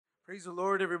Praise the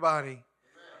Lord, everybody.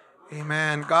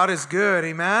 Amen. God is good.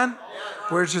 Amen.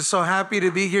 We're just so happy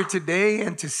to be here today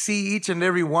and to see each and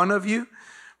every one of you.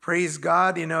 Praise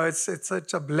God. You know, it's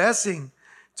such a blessing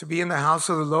to be in the house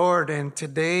of the Lord. And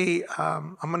today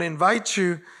I'm going to invite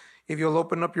you, if you'll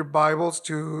open up your Bibles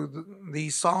to the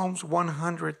Psalms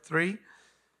 103,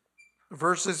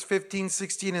 verses 15,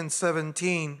 16, and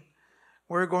 17.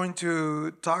 We're going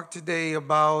to talk today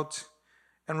about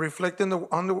and reflect through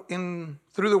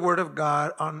the Word of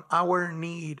God on our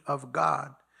need of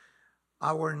God.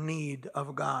 Our need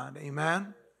of God.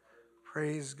 Amen.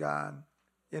 Praise God.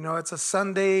 You know, it's a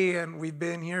Sunday and we've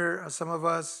been here, some of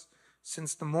us,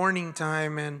 since the morning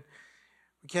time, and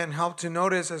we can't help to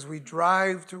notice as we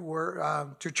drive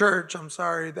to church,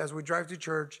 as we drive to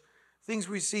church, things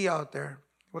we see out there.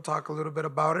 We'll talk a little bit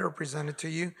about it or present it to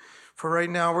you. For right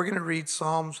now, we're going to read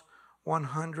Psalms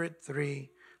 103.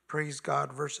 Praise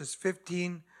God, verses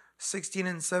 15, 16,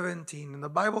 and 17. And the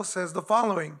Bible says the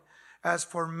following: as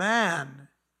for man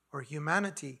or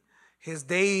humanity, his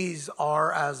days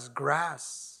are as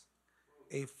grass,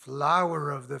 a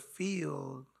flower of the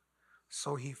field.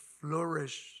 So he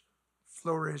flourishes,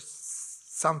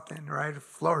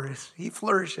 he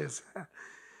flourishes.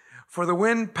 For the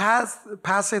wind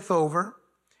passeth over,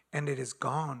 and it is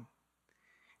gone,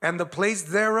 and the place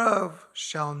thereof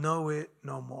shall know it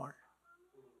no more.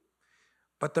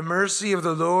 But the mercy of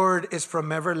the Lord is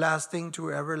from everlasting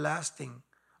to everlasting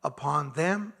upon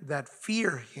them that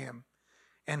fear him,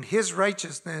 and his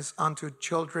righteousness unto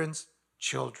children's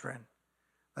children.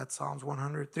 That's Psalms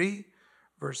 103,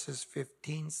 verses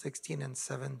 15, 16, and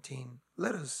 17.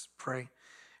 Let us pray.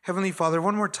 Heavenly Father,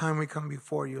 one more time we come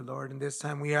before you, Lord, and this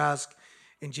time we ask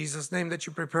in Jesus' name that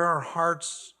you prepare our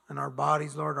hearts and our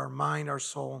bodies, Lord, our mind, our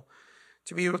soul,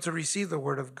 to be able to receive the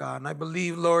word of God. And I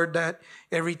believe, Lord, that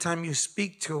every time you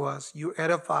speak to us, you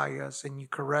edify us and you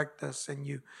correct us and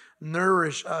you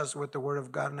nourish us with the word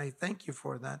of God. And I thank you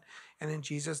for that. And in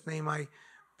Jesus' name, I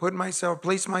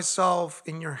place myself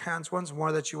in your hands once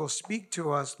more, that you will speak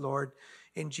to us, Lord,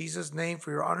 in Jesus' name, for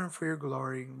your honor and for your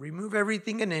glory. Remove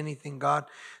everything and anything, God,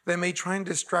 that may try and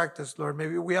distract us, Lord.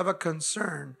 Maybe we have a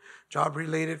concern,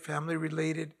 job-related,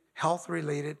 family-related,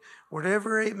 health-related,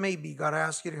 whatever it may be. God, I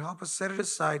ask you to help us set it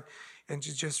aside and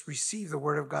to just receive the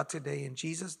word of God today. In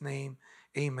Jesus' name,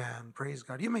 amen. Praise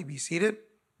God. You may be seated.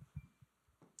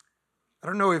 I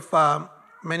don't know if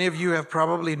many of you have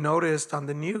probably noticed on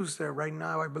the news there right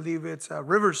now, I believe it's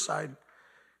Riverside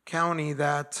County,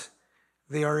 that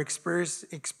they are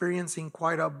experiencing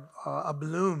quite a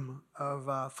bloom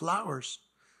of flowers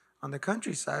on the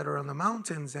countryside or on the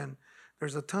mountains, and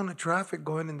there's a ton of traffic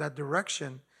going in that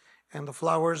direction. And the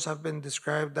flowers have been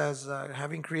described as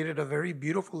having created a very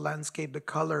beautiful landscape. The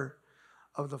color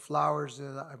of the flowers,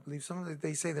 I believe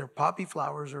they say they're poppy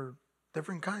flowers or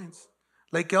different kinds.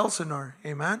 Lake Elsinore,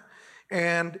 amen?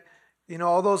 And, you know,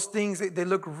 all those things, they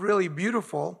look really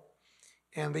beautiful.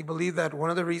 And they believe that one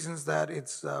of the reasons that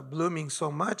it's blooming so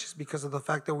much is because of the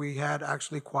fact that we had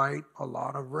actually quite a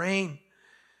lot of rain.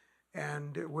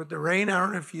 And with the rain, I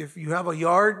don't know if you have a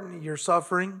yard, you're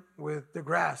suffering with the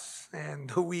grass and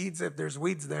the weeds, if there's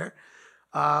weeds there.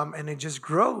 And it just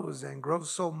grows and grows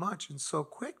so much and so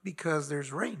quick because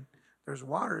there's rain, there's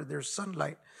water, there's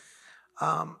sunlight.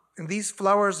 And these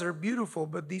flowers are beautiful,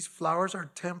 but these flowers are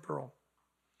temporal.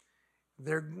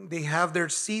 They have their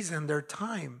season, their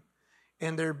time,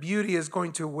 and their beauty is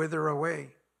going to wither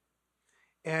away.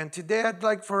 And today I'd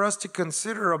like for us to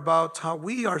consider about how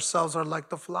we ourselves are like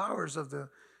the flowers of the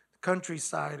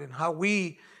countryside, and how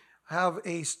we have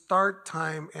a start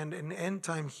time and an end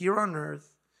time here on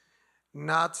earth,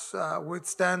 not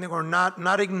withstanding or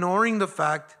not ignoring the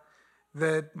fact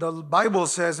that the Bible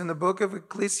says in the book of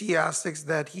Ecclesiastes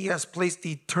that he has placed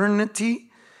eternity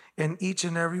in each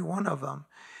and every one of them.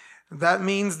 That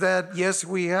means that, yes,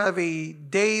 we have a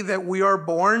day that we are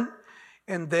born,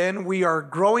 and then we are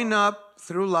growing up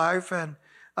through life, and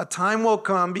a time will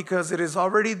come, because it is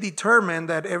already determined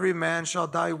that every man shall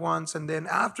die once, and then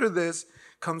after this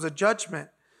comes a judgment.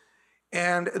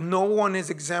 And no one is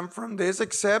exempt from this,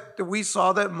 except that we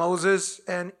saw that Moses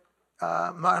and,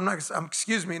 not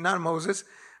Moses,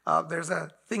 there's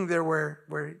a thing there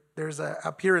where there's an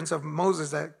appearance of Moses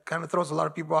that kind of throws a lot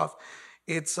of people off.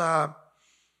 It's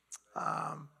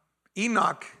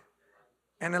Enoch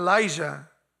and Elijah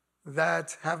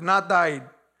that have not died.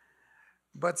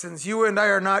 But since you and I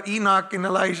are not Enoch and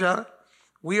Elijah,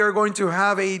 we are going to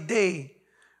have a day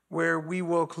where we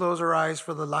will close our eyes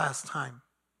for the last time.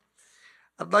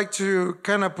 I'd like to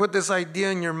kind of put this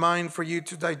idea in your mind for you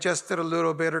to digest it a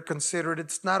little bit or consider it.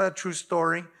 It's not a true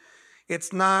story.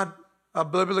 It's not a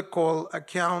biblical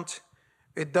account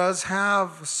it does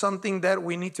have something that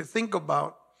we need to think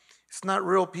about. It's not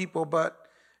real people, but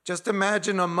just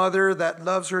imagine a mother that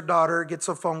loves her daughter gets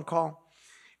a phone call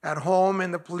at home,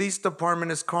 and the police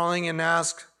department is calling and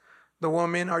asks the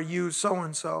woman, "Are you so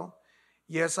and so?"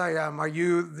 "Yes, I am." "Are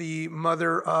you the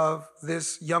mother of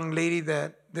this young lady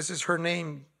that this is her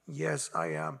name?" "Yes, I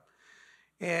am."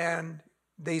 And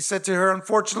they said to her,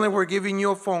 "Unfortunately, we're giving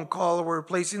you a phone call. We're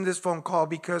placing this phone call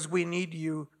because we need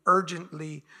you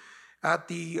urgently at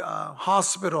the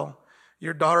hospital.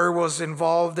 Your daughter was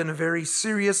involved in a very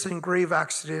serious and grave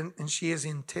accident, and she is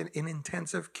in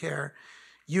intensive care.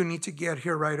 You need to get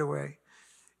here right away."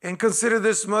 And consider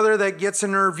this mother that gets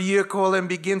in her vehicle and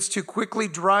begins to quickly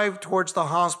drive towards the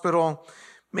hospital.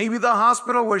 Maybe the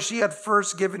hospital where she had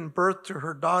first given birth to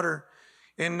her daughter.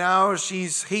 And now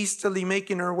she's hastily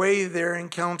making her way there,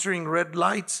 encountering red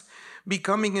lights,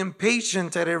 becoming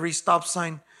impatient at every stop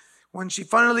sign. When she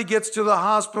finally gets to the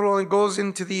hospital and goes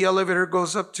into the elevator,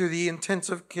 goes up to the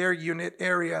intensive care unit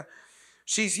area,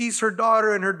 she sees her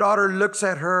daughter, and her daughter looks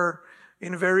at her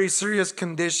in very serious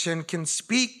condition, can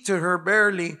speak to her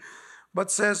barely, but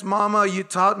says, "Mama, you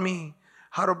taught me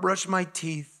how to brush my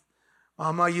teeth.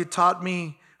 Mama, you taught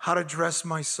me how to dress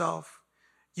myself.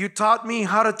 You taught me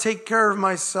how to take care of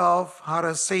myself, how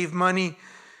to save money.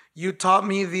 You taught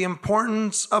me the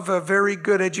importance of a very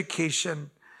good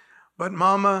education. But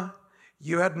Mama,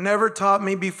 you had never taught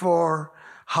me before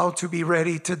how to be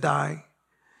ready to die."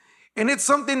 And it's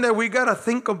something that we got to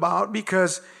think about,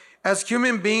 because as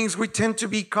human beings, we tend to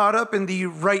be caught up in the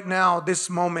right now, this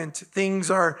moment. Things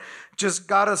are just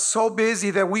got us so busy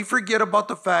that we forget about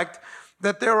the fact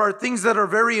that there are things that are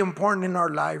very important in our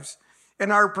lives.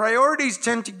 And our priorities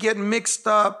tend to get mixed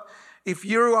up. If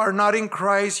you are not in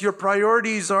Christ, your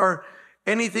priorities are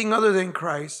anything other than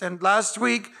Christ. And last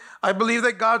week, I believe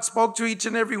that God spoke to each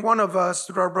and every one of us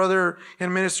through our brother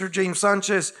and minister James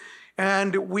Sanchez.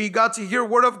 And we got to hear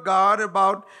word of God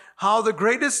about how the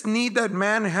greatest need that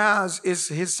man has is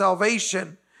his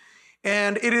salvation.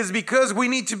 And it is because we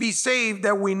need to be saved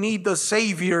that we need the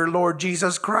Savior, Lord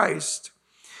Jesus Christ.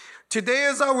 Today,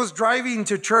 as I was driving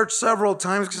to church several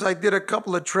times, because I did a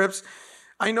couple of trips,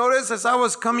 I noticed as I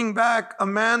was coming back, a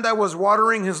man that was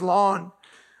watering his lawn.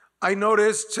 I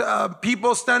noticed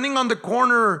people standing on the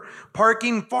corner,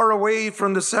 parking far away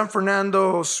from the San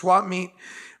Fernando swap meet.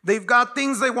 They've got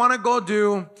things they want to go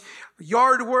do,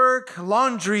 yard work,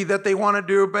 laundry that they want to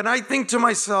do. But I think to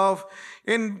myself,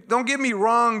 and don't get me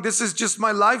wrong, this is just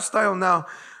my lifestyle now.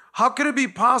 How could it be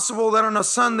possible that on a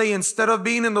Sunday, instead of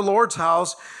being in the Lord's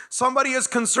house, somebody is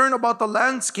concerned about the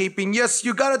landscaping? Yes,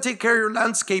 you got to take care of your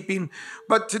landscaping,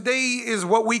 but today is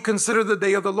what we consider the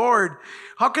day of the Lord.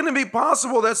 How can it be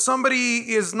possible that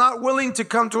somebody is not willing to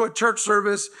come to a church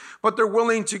service, but they're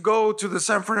willing to go to the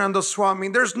San Fernando swap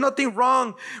meet? There's nothing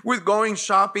wrong with going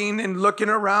shopping and looking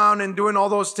around and doing all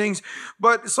those things,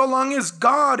 but so long as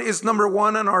God is number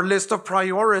one on our list of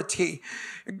priority,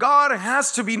 God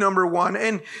has to be number one.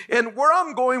 And where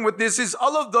I'm going with this is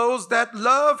all of those that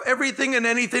love everything and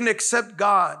anything except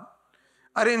God.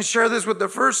 I didn't share this with the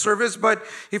first service, but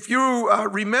if you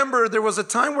remember, there was a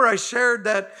time where I shared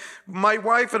that my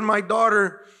wife and my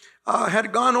daughter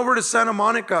had gone over to Santa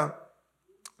Monica.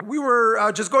 We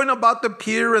were just going about the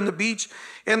pier and the beach,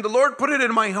 and the Lord put it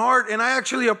in my heart, and I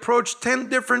actually approached 10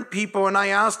 different people, and I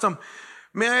asked them,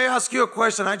 "May I ask you a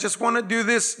question? I just want to do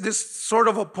this sort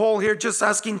of a poll here, just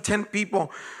asking 10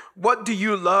 people, what do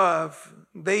you love?"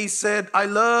 They said, "I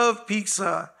love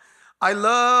pizza. I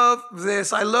love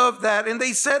this. I love that." And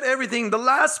they said everything. The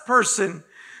last person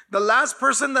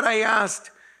that I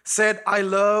asked said, "I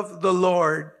love the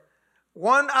Lord."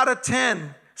 1 out of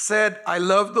 10 said, "I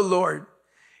love the Lord."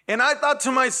 And I thought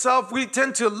to myself, we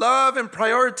tend to love and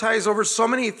prioritize over so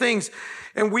many things.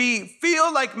 And we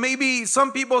feel like maybe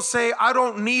some people say, "I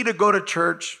don't need to go to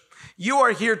church." You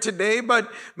are here today,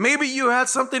 but maybe you had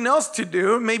something else to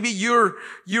do. Maybe you're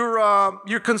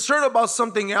concerned about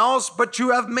something else, but you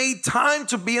have made time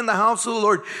to be in the house of the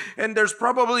Lord. And there's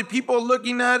probably people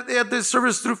looking at this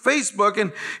service through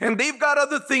Facebook, and they've got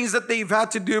other things that they've had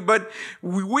to do. But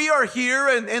we are here,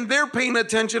 and they're paying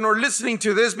attention or listening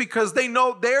to this because they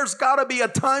know there's got to be a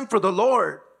time for the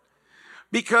Lord.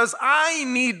 Because I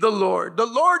need the Lord. The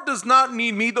Lord does not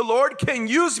need me. The Lord can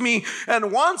use me and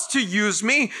wants to use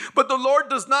me, but the Lord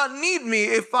does not need me.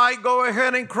 If I go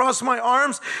ahead and cross my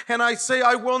arms and I say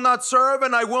I will not serve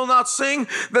and I will not sing,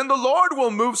 then the Lord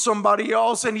will move somebody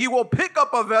else, and He will pick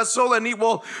up a vessel, and He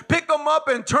will pick them up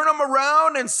and turn them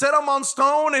around and set them on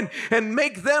stone and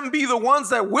make them be the ones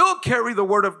that will carry the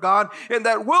word of God and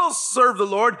that will serve the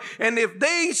Lord. And if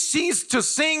they cease to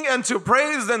sing and to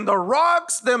praise, then the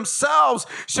rocks themselves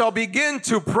themselves shall begin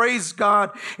to praise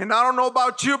God. And I don't know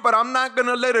about you, but I'm not going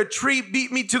to let a tree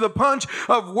beat me to the punch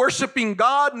of worshiping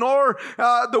God, nor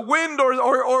the wind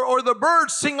or the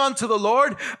birds sing unto the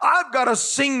Lord. I've got to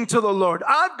sing to the Lord.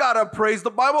 I've got to praise.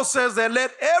 The Bible says that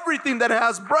let everything that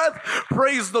has breath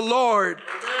praise the Lord.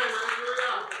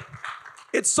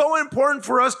 It's so important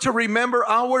for us to remember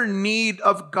our need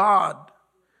of God.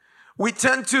 We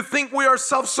tend to think we are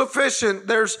self-sufficient.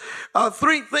 There's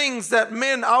 3 things that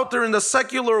men out there in the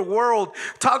secular world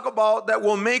talk about that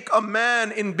will make a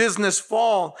man in business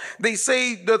fall. They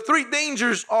say the 3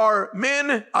 dangers are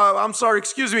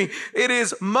it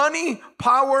is money,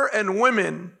 power, and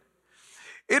women.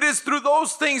 It is through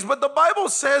those things, but the Bible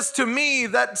says to me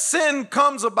that sin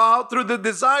comes about through the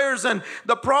desires, and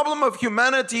the problem of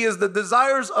humanity is the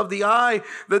desires of the eye,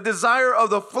 the desire of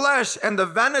the flesh, and the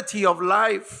vanity of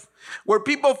life. Where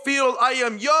people feel I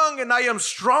am young and I am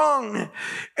strong,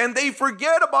 and they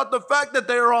forget about the fact that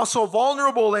they are also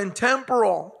vulnerable and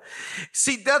temporal.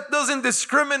 See, death doesn't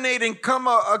discriminate and come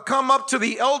up to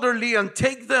the elderly and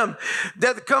take them.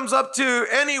 Death comes up to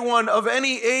anyone of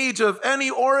any age, of any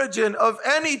origin, of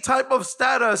any type of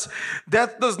status.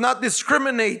 Death does not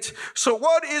discriminate. So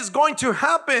what is going to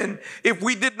happen if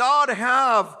we did not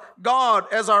have God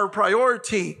as our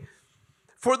priority?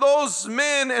 For those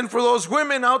men and for those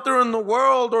women out there in the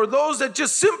world, or those that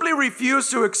just simply refuse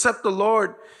to accept the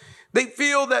Lord, they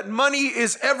feel that money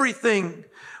is everything.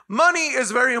 Money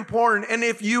is very important, and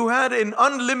if you had an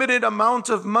unlimited amount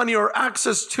of money or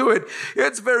access to it,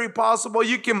 it's very possible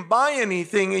you can buy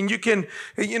anything, and you can,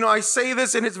 I say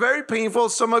this and it's very painful.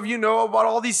 Some of you know about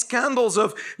all these scandals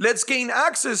of let's gain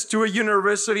access to a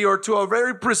university or to a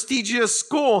very prestigious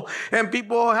school, and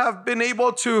people have been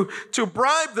able to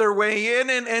bribe their way in,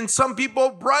 and some people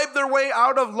bribe their way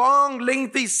out of long,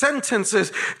 lengthy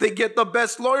sentences. They get the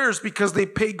best lawyers because they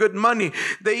pay good money.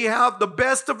 They have the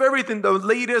best of everything, the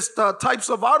latest types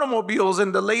of automobiles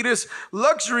and the latest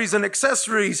luxuries and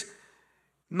accessories,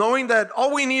 knowing that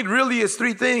all we need really is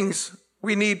 3 things.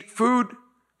 We need food,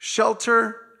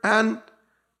 shelter, and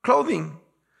clothing.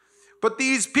 But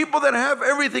these people that have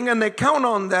everything and they count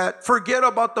on that forget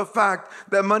about the fact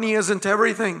that money isn't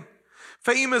everything.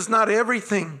 Fame is not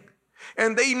everything.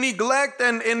 And they neglect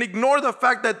and ignore the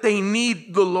fact that they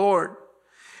need the Lord.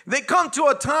 They come to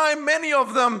a time, many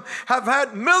of them have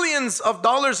had millions of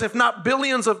dollars, if not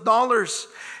billions of dollars.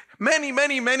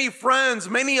 Many friends,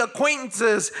 many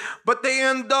acquaintances, but they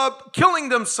end up killing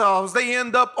themselves. They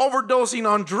end up overdosing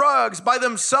on drugs by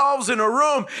themselves in a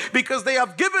room because they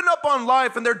have given up on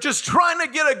life and they're just trying to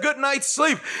get a good night's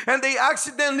sleep, and they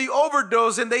accidentally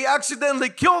overdose and they accidentally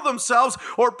kill themselves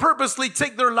or purposely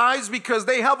take their lives because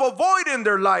they have a void in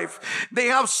their life. They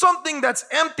have something that's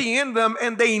empty in them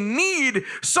and they need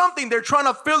something. They're trying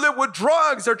to fill it with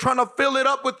drugs. They're trying to fill it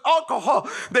up with alcohol.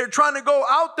 They're trying to go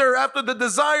out there after the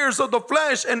desires of the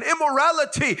flesh and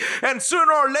immorality, and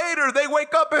sooner or later they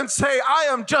wake up and say, I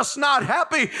am just not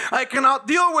happy. I cannot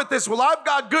deal with this. Well, I've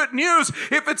got good news.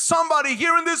 If it's somebody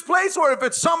here in this place or if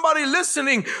it's somebody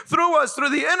listening through us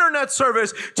through the internet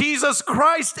service, Jesus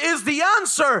Christ is the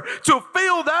answer to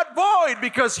fill that void,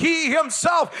 because He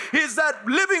Himself is that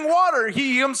living water.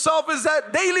 He Himself is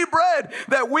that daily bread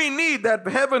that we need, that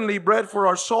heavenly bread for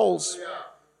our souls.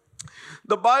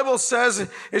 The Bible says,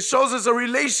 it shows us a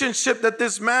relationship that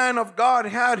this man of God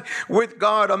had with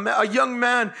God. A young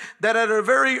man that at a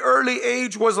very early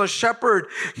age was a shepherd.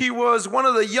 He was one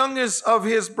of the youngest of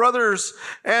his brothers,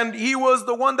 and he was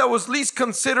the one that was least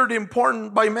considered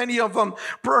important by many of them.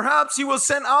 Perhaps he was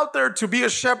sent out there to be a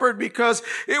shepherd because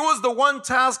it was the one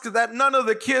task that none of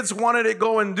the kids wanted to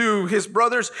go and do. His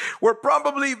brothers were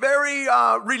probably very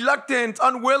reluctant,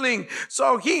 unwilling.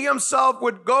 So he himself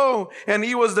would go, and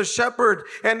he was the shepherd.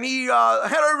 And he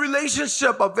had a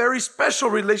relationship, a very special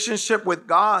relationship with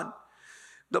God.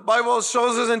 The Bible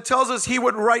shows us and tells us he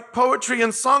would write poetry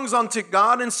and songs unto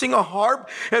God and sing a harp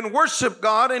and worship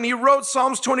God. And he wrote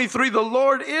Psalms 23, the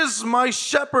Lord is my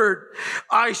shepherd,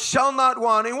 I shall not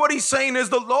want. And what he's saying is,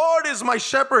 the Lord is my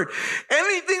shepherd.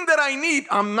 Anything that I need,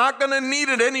 I'm not going to need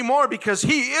it anymore, because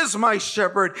He is my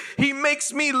shepherd. He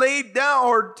makes me lay down,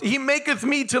 or He maketh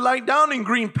me to lie down in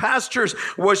green pastures,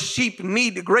 what sheep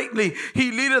need greatly.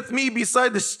 He leadeth me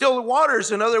beside the still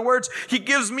waters. In other words, He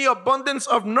gives me abundance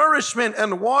of nourishment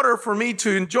and water for me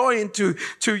to enjoy and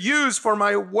to use for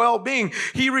my well-being.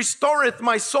 He restoreth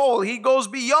my soul. He goes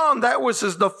beyond that which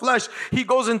is the flesh. He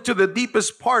goes into the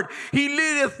deepest part. He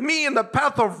leadeth me in the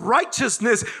path of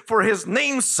righteousness for his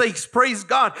name's sakes. Praise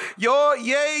God. Yea,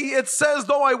 it says,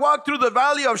 though I walk through the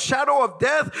valley of shadow of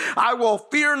death, I will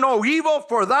fear no evil,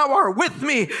 for thou art with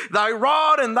me. Thy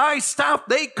rod and thy staff,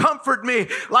 they comfort me.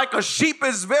 Like a sheep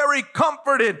is very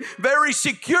comforted, very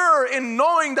secure in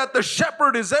knowing that the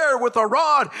shepherd is there with a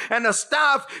rod and a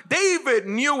staff. David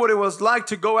knew what it was like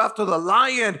to go after the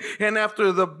lion and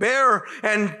after the bear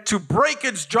and to break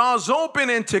its jaws open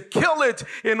and to kill it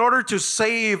in order to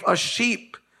save a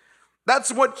sheep.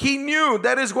 That's what he knew.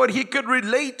 That is what he could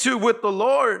relate to with the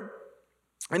Lord.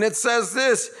 And it says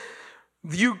this,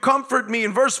 you comfort me.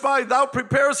 In verse 5, thou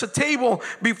preparest a table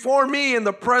before me in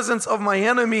the presence of my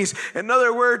enemies. In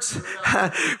other words,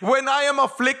 when I am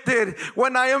afflicted,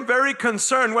 when I am very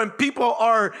concerned, when people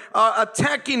are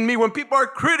attacking me, when people are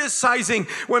criticizing,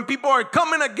 when people are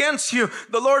coming against you,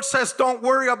 the Lord says, don't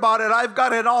worry about it. I've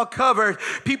got it all covered.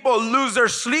 People lose their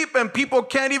sleep and people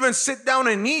can't even sit down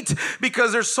and eat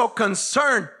because they're so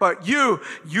concerned. But you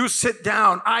sit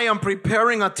down. I am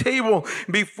preparing a table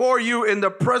before you in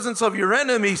the presence of your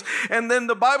enemies. And then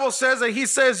the Bible says that he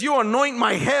says, you anoint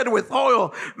my head with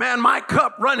oil. Man, my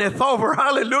cup runneth over.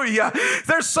 Hallelujah.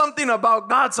 There's something about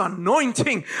God's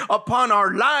anointing upon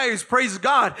our lives. Praise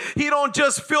God. He don't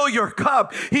just fill your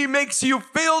cup. He makes you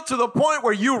fill to the point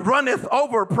where you runneth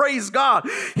over. Praise God.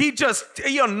 He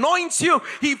anoints you.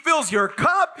 He fills your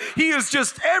cup. He is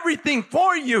just everything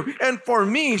for you and for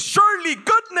me. Surely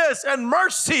goodness and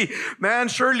mercy, man,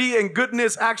 surely and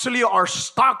goodness actually are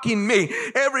stalking me.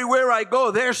 Everywhere I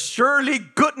go, there's surely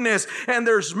goodness and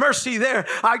there's mercy there.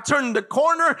 I turn the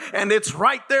corner and it's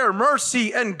right there,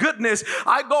 mercy and goodness.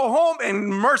 I go home and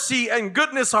mercy and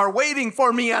goodness are waiting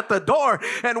for me at the door.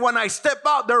 And when I step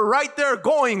out, they're right there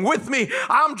going with me.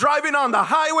 I'm driving on the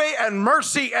highway and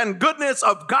mercy and goodness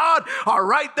of God are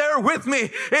right there with me.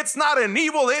 It's not an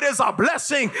evil, it is a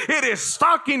blessing. It is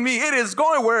stalking me. It is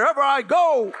going wherever I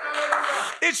go.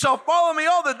 It shall follow me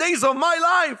all the days of my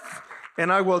life,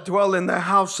 and I will dwell in the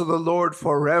house of the Lord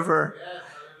forever. Yes,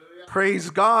 praise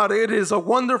God. It is a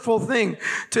wonderful thing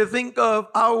to think of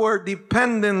our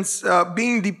dependence,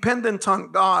 being dependent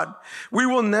on God. We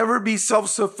will never be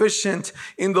self-sufficient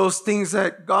in those things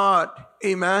that God,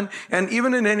 amen. And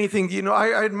even in anything,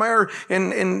 I admire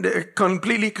and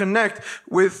completely connect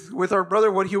with our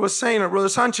brother, what he was saying, our brother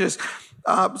Sanchez.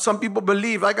 Some people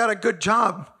believe I got a good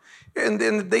job.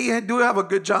 And they do have a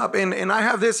good job, and I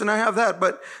have this and I have that.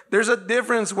 But there's a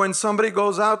difference when somebody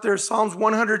goes out there. Psalms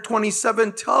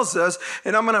 127 tells us,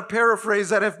 and I'm going to paraphrase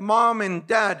that, if mom and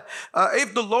dad,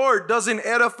 if the Lord doesn't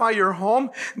edify your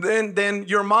home, then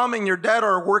your mom and your dad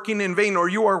are working in vain, or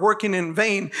you are working in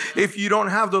vain if you don't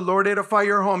have the Lord edify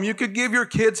your home. You could give your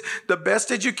kids the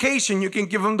best education. You can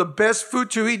give them the best food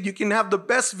to eat. You can have the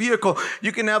best vehicle.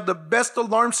 You can have the best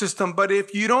alarm system. But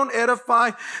if you don't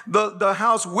edify the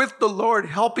house with the Lord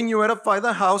helping you edify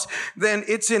the house, then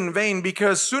it's in vain,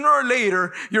 because sooner or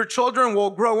later your children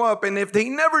will grow up, and if they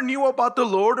never knew about the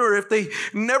Lord, or if they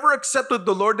never accepted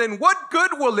the Lord, then what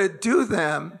good will it do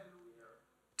them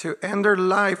to end their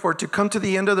life or to come to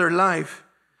the end of their life?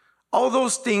 All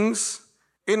those things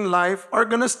in life are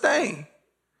going to stay.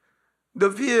 The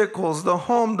vehicles, the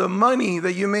home, the money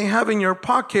that you may have in your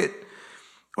pocket,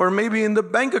 or maybe in the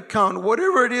bank account,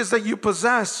 whatever it is that you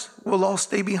possess will all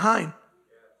stay behind.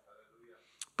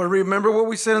 But remember what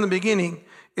we said in the beginning,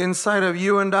 inside of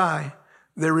you and I,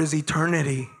 there is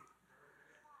eternity.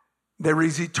 There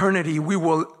is eternity. We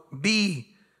will be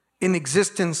in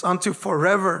existence unto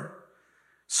forever.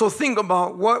 So think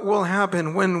about what will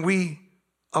happen when we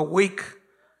awake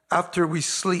after we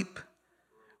sleep,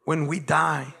 when we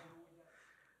die.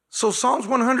 So Psalms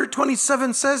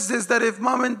 127 says this, that if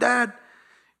mom and dad,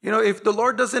 if the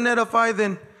Lord doesn't edify,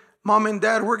 then mom and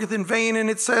dad worketh in vain. And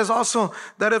it says also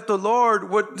that if the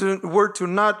Lord were to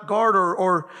not guard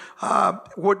or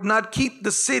would not keep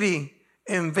the city,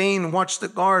 in vain watch the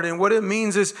guard. And what it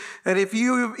means is that if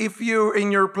you're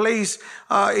in your place,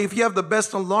 if you have the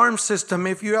best alarm system,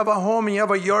 if you have a home and you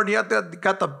have a yard, you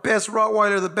got the best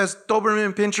Rottweiler, the best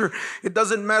Doberman Pinscher, it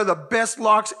doesn't matter, the best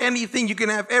locks, anything, you can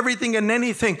have everything and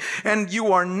anything, and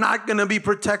you are not going to be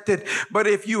protected. But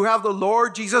if you have the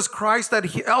Lord Jesus Christ,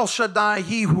 that El Shaddai,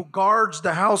 he who guards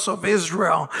the house of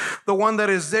Israel, the one that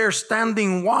is there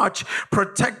standing watch,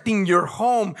 protecting your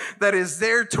home, that is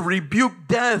there to rebuke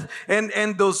death and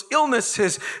those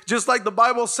illnesses, just like the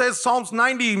Bible says, Psalms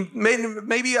 90,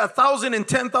 maybe 1,000 and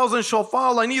 10,000 shall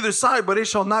fall on either side, but it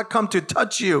shall not come to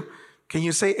touch you. Can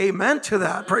you say amen to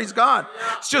that? Praise God.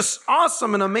 It's just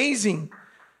awesome and amazing.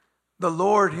 The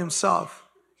Lord himself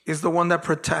is the one that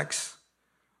protects.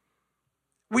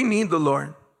 We need the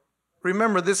Lord.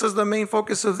 Remember, this is the main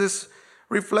focus of this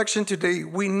reflection today.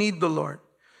 We need the Lord.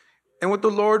 And with the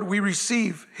Lord, we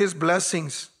receive his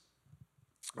blessings.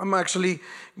 I'm actually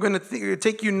going to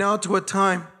take you now to a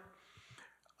time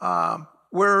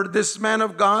where this man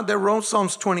of God that wrote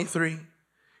Psalms 23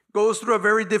 goes through a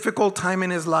very difficult time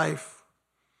in his life.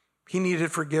 He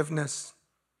needed forgiveness.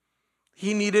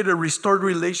 He needed a restored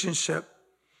relationship.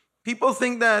 People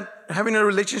think that having a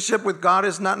relationship with God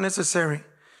is not necessary,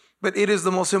 but it is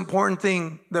the most important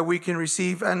thing that we can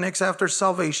receive, and next after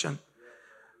salvation.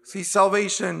 See,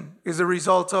 salvation is a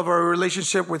result of our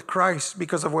relationship with Christ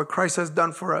because of what Christ has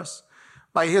done for us.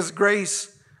 By his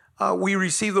grace, we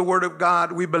receive the word of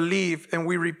God, we believe, and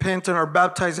we repent and are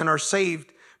baptized and are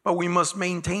saved, but we must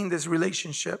maintain this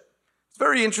relationship. It's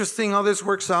very interesting how this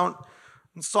works out.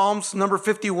 In Psalms number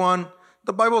 51,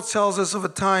 the Bible tells us of a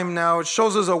time now. It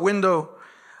shows us a window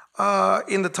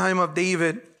in the time of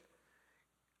David.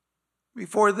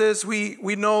 Before this, we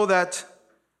know that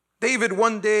David,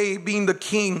 one day being the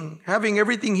king, having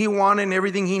everything he wanted and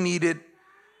everything he needed,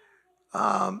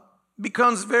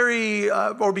 becomes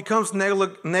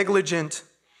negligent.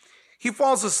 He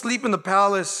falls asleep in the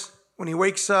palace. When he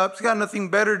wakes up, he's got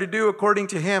nothing better to do, according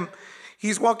to him.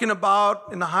 He's walking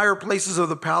about in the higher places of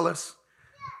the palace.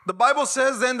 The Bible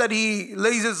says then that he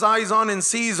lays his eyes on and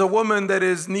sees a woman that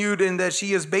is nude and that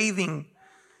she is bathing.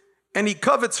 And he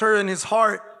covets her in his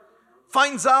heart,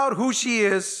 finds out who she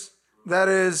is. That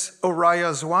is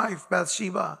Uriah's wife,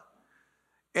 Bathsheba.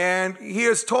 And he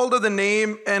is told of the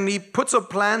name, and he puts a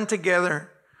plan together.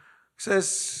 He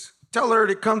says, tell her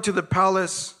to come to the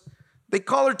palace. They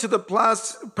call her to the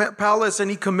palace, and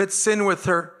he commits sin with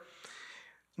her,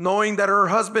 knowing that her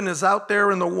husband is out there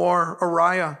in the war,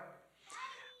 Uriah.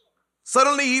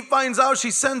 Suddenly he finds out,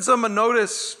 she sends him a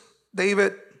notice.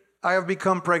 David, I have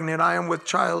become pregnant. I am with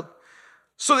child.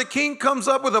 So the king comes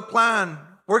up with a plan.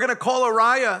 We're going to call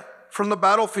Uriah from the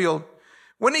battlefield.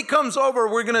 When he comes over,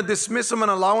 we're going to dismiss him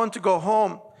and allow him to go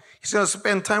home. He's going to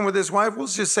spend time with his wife. We'll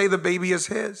just say the baby is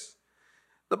his.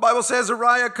 The Bible says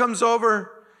Uriah comes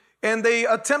over and they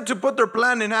attempt to put their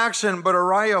plan in action, but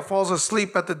Uriah falls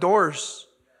asleep at the doors.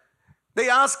 They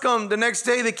ask him the next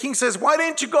day, the king says, why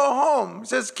didn't you go home? He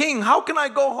says, King, how can I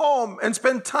go home and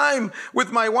spend time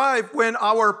with my wife when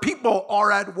our people are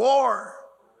at war?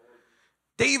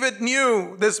 David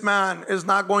knew this man is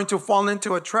not going to fall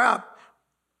into a trap,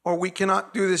 or we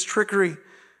cannot do this trickery.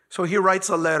 So he writes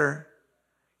a letter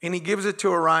and he gives it to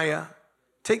Uriah.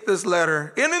 Take this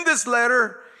letter. And in this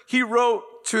letter, he wrote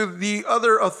to the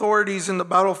other authorities in the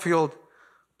battlefield,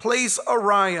 place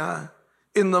Uriah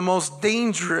in the most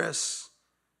dangerous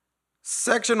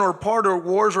section or part of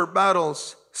wars or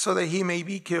battles so that he may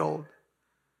be killed.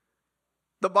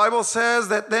 The Bible says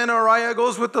that then Uriah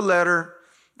goes with the letter.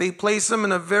 They place him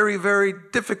in a very, very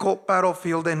difficult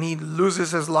battlefield and he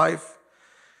loses his life.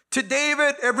 To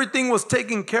David, everything was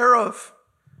taken care of.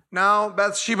 Now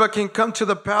Bathsheba can come to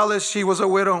the palace. She was a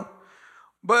widow.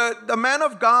 But the man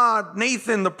of God,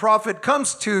 Nathan, the prophet,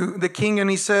 comes to the king and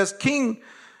he says, King,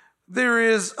 there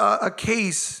is a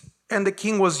case. And the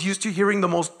king was used to hearing the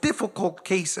most difficult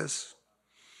cases.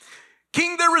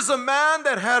 King, there is a man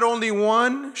that had only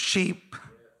one sheep.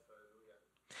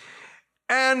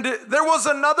 And there was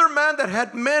another man that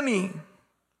had many.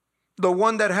 The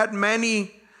one that had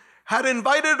many had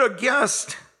invited a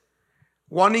guest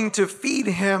wanting to feed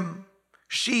him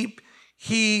sheep.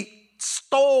 He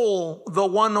stole the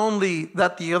one only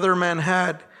that the other man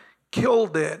had,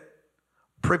 killed it,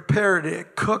 prepared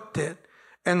it, cooked it,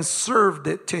 and served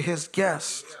it to his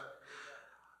guest.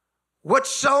 What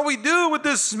shall we do with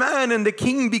this man? And the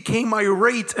king became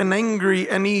irate and angry,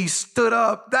 and he stood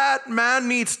up. That man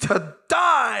needs to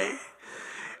die.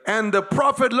 And the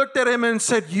prophet looked at him and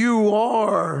said, you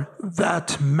are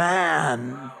that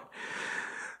man.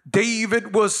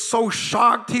 David was so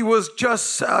shocked. He was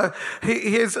just,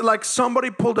 like somebody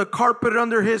pulled a carpet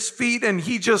under his feet, and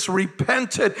he just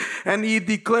repented and he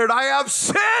declared, I have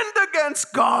sinned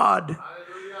against God.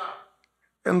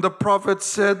 And the prophet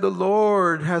said, the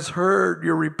Lord has heard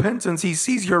your repentance. He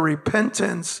sees your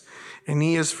repentance and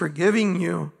he is forgiving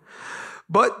you.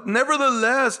 But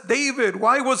nevertheless, David,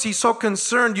 why was he so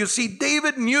concerned? You see,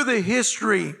 David knew the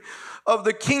history of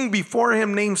the king before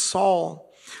him named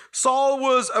Saul. Saul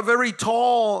was a very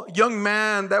tall young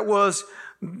man that was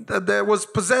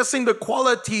possessing the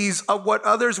qualities of what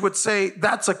others would say,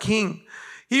 that's a king.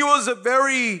 He was a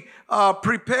very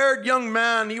prepared young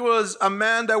man. He was a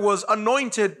man that was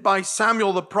anointed by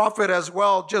Samuel the prophet as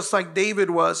well, just like David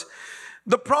was.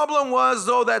 The problem was,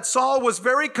 though, that Saul was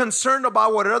very concerned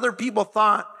about what other people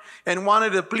thought and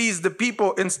wanted to please the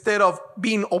people instead of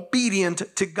being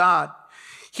obedient to God.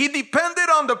 He depended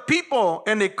on the people,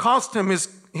 and it cost him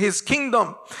his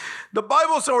kingdom. The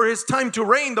Bible says, or his time to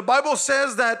reign. The Bible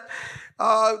says that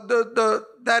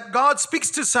that God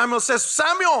speaks to Samuel, says,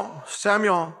 Samuel,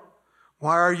 Samuel,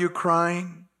 why are you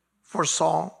crying for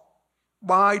Saul?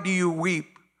 Why do you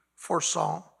weep for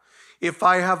Saul? If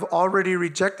I have already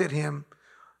rejected him,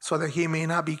 so that he may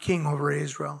not be king over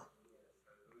Israel.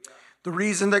 The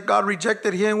reason that God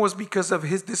rejected him was because of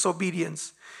his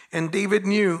disobedience. And David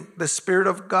knew the Spirit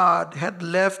of God had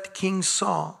left King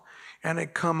Saul and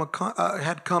had come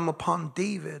upon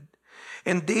David.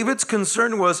 And David's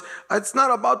concern was, it's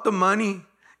not about the money.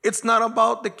 It's not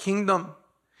about the kingdom.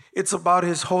 It's about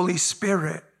his Holy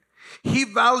Spirit. He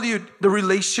valued the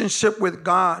relationship with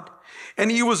God, and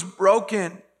he was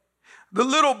broken. The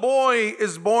little boy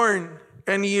is born,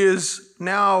 and he is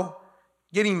now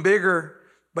getting bigger,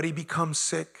 but he becomes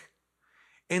sick.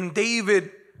 And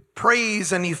David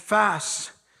prays and he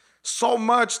fasts so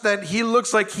much that he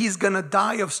looks like he's going to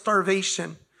die of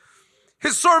starvation.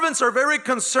 His servants are very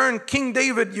concerned. King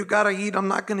David, you got to eat. I'm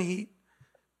not going to eat.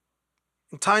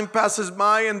 And time passes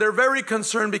by, and they're very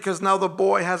concerned because now the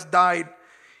boy has died.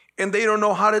 And they don't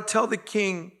know how to tell the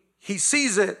king. He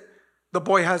sees it. The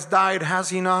boy has died, has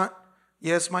he not?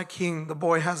 Yes, my king, the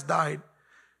boy has died.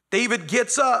 David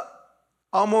gets up,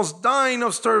 almost dying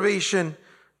of starvation,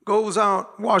 goes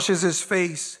out, washes his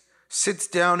face, sits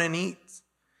down and eats.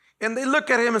 And they look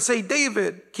at him and say,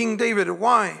 David, King David,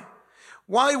 why?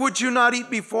 Why would you not eat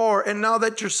before? And now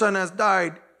that your son has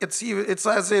died, it's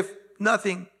as if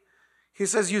nothing. He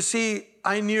says, you see,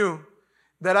 I knew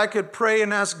that I could pray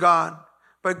and ask God,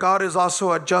 but God is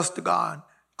also a just God.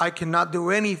 I cannot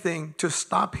do anything to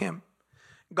stop him.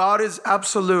 God is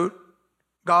absolute.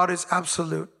 God is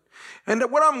absolute. And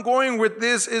what I'm going with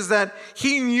this is that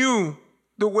he knew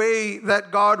the way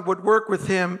that God would work with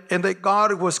him and that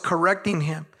God was correcting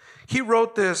him. He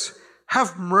wrote this,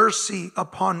 have mercy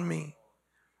upon me,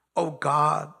 O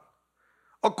God,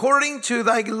 according to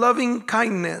thy loving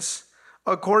kindness,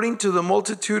 according to the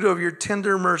multitude of your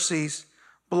tender mercies,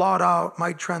 blot out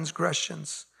my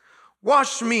transgressions.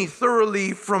 Wash me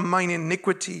thoroughly from mine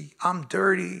iniquity. I'm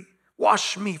dirty.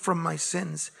 Wash me from my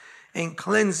sins and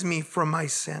cleanse me from my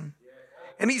sin.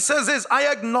 And he says this,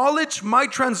 I acknowledge my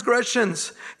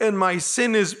transgressions and my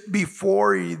sin is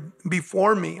before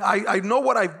me. I know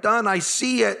what I've done. I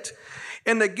see it.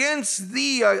 And against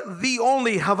thee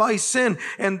only have I sinned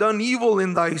and done evil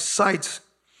in thy sight,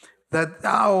 that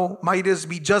thou mightest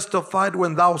be justified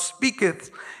when thou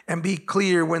speakest and be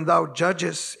clear when thou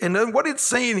judgest. And then what it's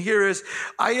saying here is,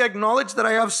 I acknowledge that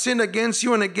I have sinned against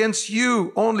you, and against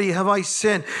you only have I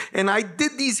sinned. And I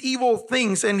did these evil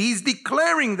things. And he's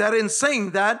declaring that and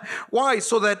saying that. Why?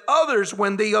 So that others,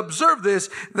 when they observe this,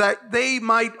 that they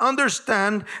might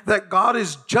understand that God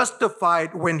is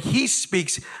justified when he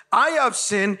speaks. I have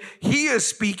sinned. He is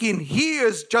speaking. He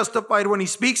is justified when he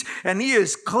speaks. And he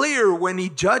is clear when he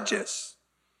judges.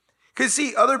 Because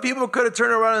see, other people could have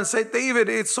turned around and said, David,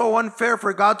 it's so unfair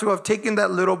for God to have taken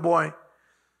that little boy.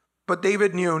 But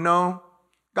David knew, no,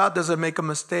 God doesn't make a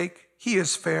mistake. He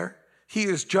is fair. He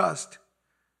is just.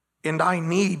 And I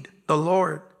need the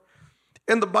Lord.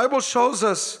 And the Bible shows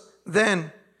us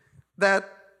then that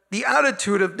the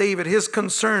attitude of David, his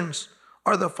concerns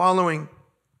are the following.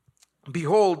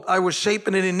 Behold, I was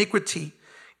shapen in iniquity.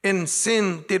 In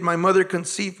sin did my mother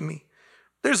conceive me.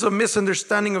 There's a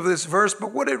misunderstanding of this verse,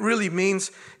 but what it really means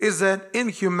is that in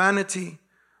humanity,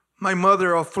 my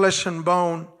mother of flesh and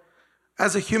bone,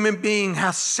 as a human being,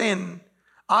 has sinned.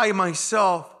 I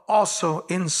myself also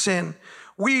in sin.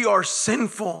 We are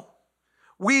sinful.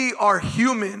 We are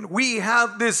human. We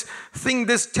have this thing,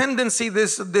 this tendency,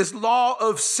 this law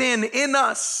of sin in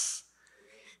us,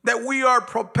 that we are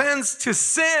propense to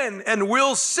sin and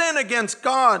will sin against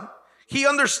God. He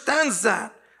understands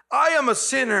that. I am a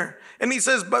sinner. And he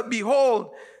says, but behold,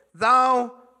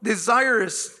 thou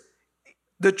desirest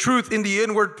the truth in the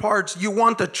inward parts. You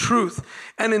want the truth.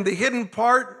 And in the hidden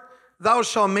part, thou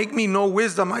shalt make me know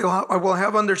wisdom. I will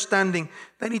have understanding.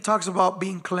 Then he talks about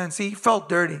being cleansed. He felt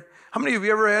dirty. How many of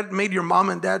you ever made your mom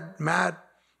and dad mad?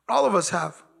 All of us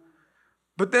have.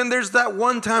 But then there's that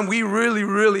one time we really,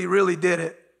 really, really did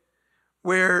it.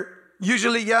 Where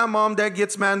usually, mom, dad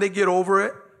gets mad, they get over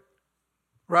it.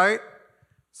 Right?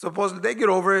 Supposedly they get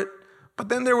over it. But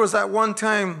then there was that one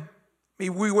time we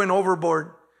went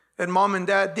overboard and mom and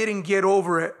dad didn't get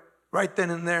over it right then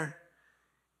and there.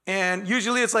 And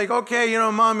usually it's like, okay,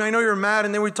 mom, I know you're mad.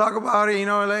 And then we talk about it,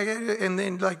 like, and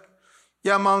then like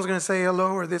Yeah, mom's going to say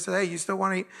hello or this, hey, you still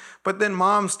want to eat? But then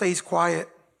mom stays quiet.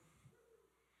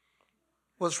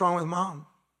 What's wrong with mom?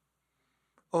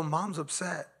 Oh, mom's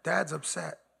upset. Dad's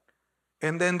upset.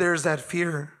 And then there's that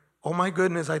fear. Oh my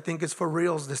goodness, I think it's for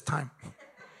reals this time.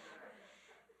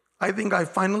 I think I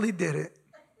finally did it.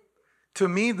 To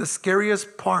me, the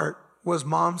scariest part was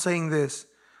mom saying this: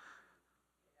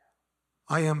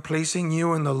 I am placing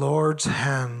you in the Lord's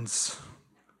hands.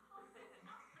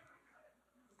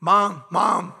 Mom.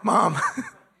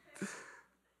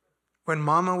 When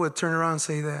mama would turn around and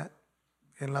say that,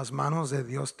 en las manos de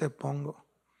Dios te pongo.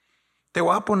 Te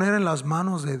voy a poner en las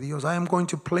manos de Dios. I am going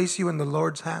to place you in the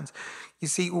Lord's hands. You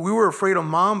see, we were afraid of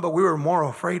mom, but we were more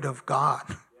afraid of God.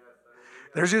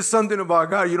 There's just something about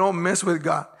God. You don't mess with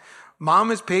God.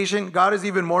 Mom is patient. God is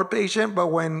even more patient. But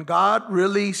when God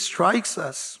really strikes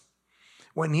us,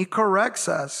 when he corrects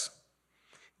us,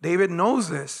 David knows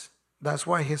this. That's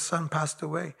why his son passed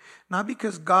away. Not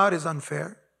because God is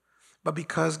unfair, but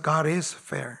because God is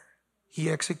fair. He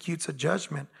executes a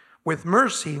judgment with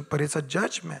mercy, but it's a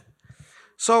judgment.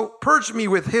 So purge me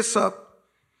with hyssop,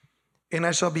 and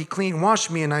I shall be clean. Wash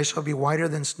me, and I shall be whiter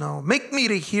than snow. Make me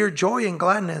to hear joy and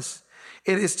gladness.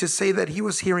 It is to say that he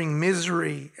was hearing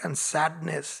misery and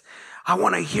sadness. I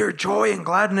want to hear joy and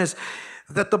gladness,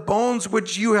 that the bones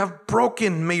which you have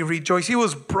broken may rejoice. He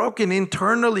was broken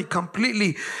internally,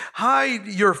 completely. Hide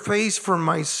your face from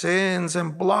my sins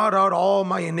and blot out all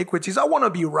my iniquities. I want to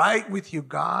be right with you,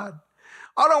 God.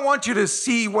 I don't want you to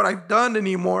see what I've done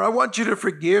anymore. I want you to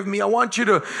forgive me. I want you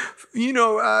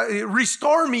to,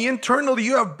 restore me internally.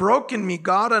 You have broken me,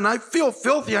 God, and I feel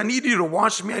filthy. I need you to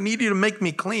wash me. I need you to make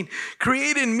me clean.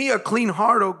 Create in me a clean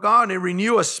heart, oh God, and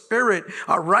renew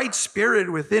a right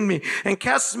spirit within me. And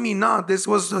cast me not, this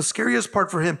was the scariest part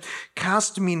for him,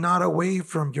 cast me not away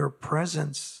from your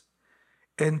presence,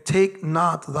 and take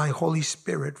not thy Holy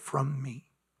Spirit from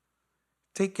me.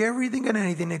 Take everything and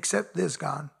anything except this,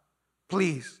 God.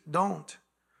 Please don't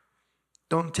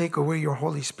take away your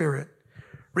Holy Spirit.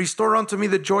 Restore unto me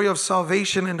the joy of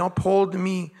salvation and uphold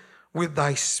me with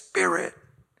thy spirit.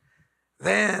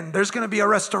 Then there's going to be a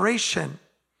restoration.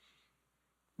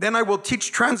 Then I will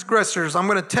teach transgressors. I'm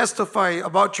going to testify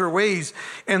about your ways,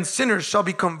 and sinners shall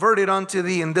be converted unto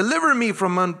thee. And deliver me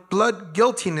from blood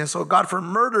guiltiness, O God, for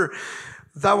murder.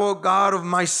 Thou, O God of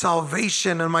my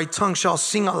salvation, and my tongue shall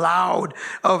sing aloud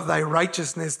of thy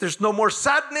righteousness. There's no more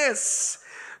sadness.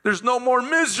 There's no more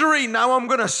misery. Now I'm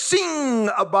going to sing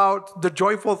about the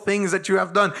joyful things that you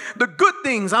have done. The good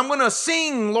things. I'm going to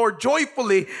sing, Lord,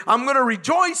 joyfully. I'm going to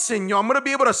rejoice in you. I'm going to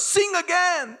be able to sing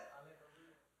again.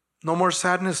 No more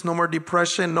sadness, no more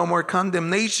depression, no more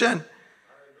condemnation.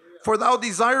 For thou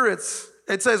desirest.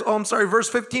 It says, verse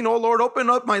 15, oh Lord, open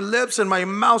up my lips and my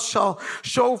mouth shall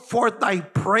show forth thy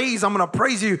praise. I'm going to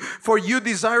praise you, for you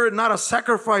desire not a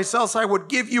sacrifice, else I would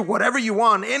give you whatever you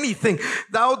want, anything.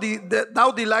 Thou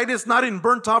delightest not in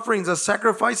burnt offerings. The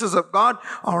sacrifices of God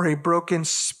are a broken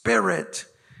spirit,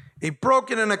 a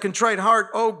broken and a contrite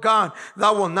heart. Oh God,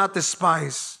 thou wilt not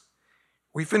despise.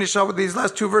 We finish up with these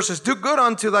last two verses. Do good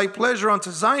unto thy pleasure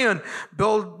unto Zion.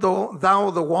 Build thou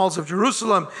the walls of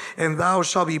Jerusalem, and thou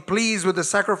shalt be pleased with the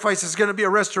sacrifice. It's going to be a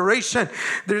restoration.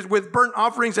 There's with burnt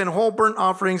offerings and whole burnt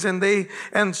offerings,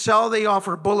 and shall they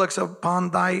offer bullocks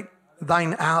upon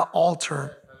thine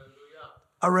altar.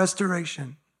 A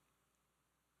restoration.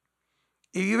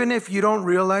 Even if you don't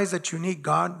realize that you need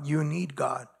God, you need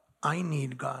God. I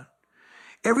need God.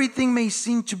 Everything may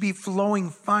seem to be flowing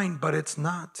fine, but it's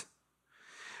not.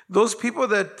 Those people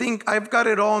that think I've got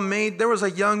it all made. There was a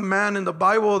young man in the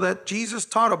Bible that Jesus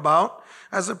taught about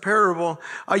as a parable.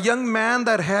 A young man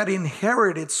that had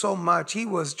inherited so much. He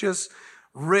was just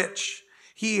rich.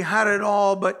 He had it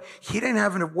all, but he didn't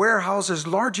have warehouses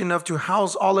large enough to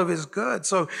house all of his goods.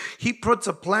 So he puts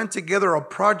a plan together, a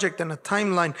project and a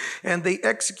timeline, and they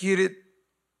executed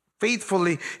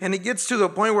faithfully. And it gets to the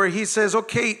point where he says,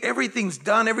 okay, everything's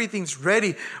done. Everything's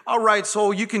ready. All right.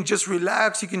 So you can just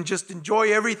relax. You can just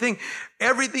enjoy everything.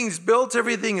 Everything's built.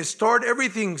 Everything is stored.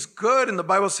 Everything's good. And the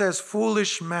Bible says,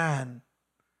 foolish man,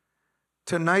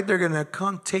 tonight they're going to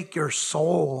come take your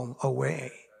soul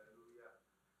away.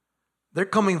 They're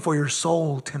coming for your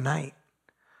soul tonight.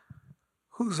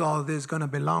 Who's all this going to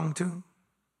belong to?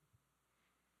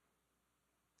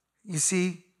 You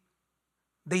see,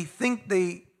 they think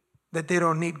that they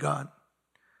don't need God.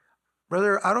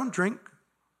 Brother, I don't drink.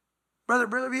 Brother,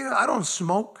 I don't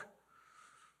smoke.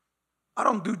 I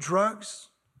don't do drugs.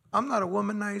 I'm not a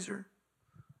womanizer.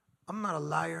 I'm not a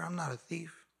liar. I'm not a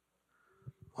thief.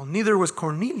 Well, neither was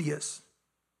Cornelius,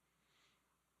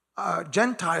 a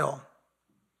Gentile.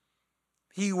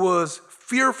 He was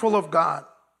fearful of God.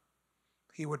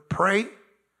 He would pray.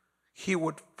 He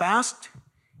would fast.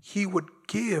 He would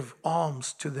give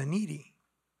alms to the needy.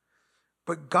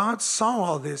 But God saw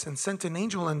all this and sent an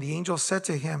angel, and the angel said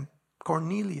to him,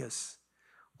 Cornelius,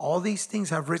 all these things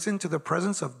have risen to the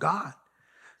presence of God.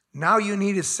 Now you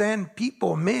need to send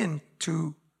people, men,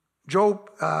 to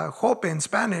Joppe in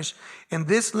Spanish, in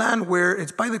this land where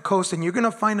it's by the coast, and you're going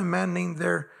to find a man named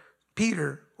there,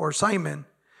 Peter or Simon,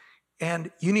 and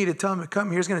you need to tell him to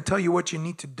come. He's going to tell you what you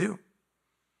need to do.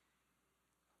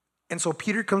 And so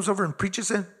Peter comes over and preaches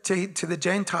to the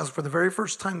Gentiles for the very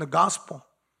first time the gospel.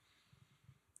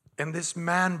 And this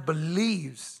man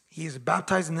believes. He is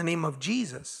baptized in the name of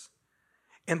Jesus.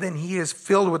 And then he is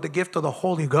filled with the gift of the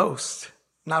Holy Ghost.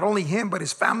 Not only him, but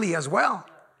his family as well.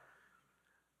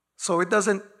 So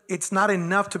it's not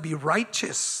enough to be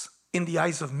righteous in the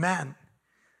eyes of man.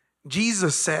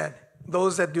 Jesus said,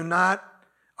 those that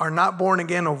are not born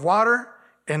again of water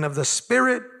and of the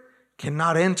Spirit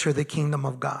cannot enter the kingdom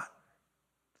of God.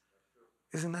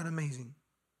 Isn't that amazing?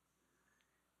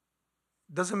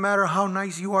 Doesn't matter how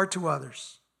nice you are to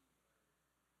others.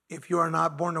 If you are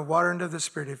not born of water and of the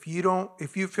Spirit, if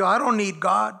you feel, I don't need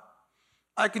God,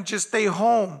 I can just stay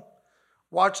home,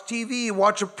 watch TV,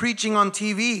 watch a preaching on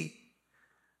TV.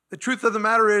 The truth of the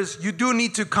matter is, you do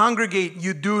need to congregate.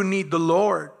 You do need the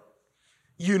Lord.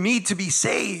 You need to be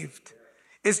saved.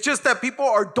 It's just that people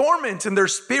are dormant in their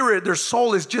spirit. Their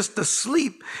soul is just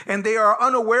asleep, and they are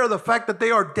unaware of the fact that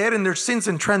they are dead in their sins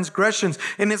and transgressions.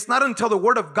 And it's not until the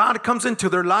word of God comes into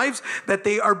their lives that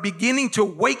they are beginning to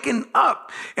waken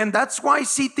up. And that's why,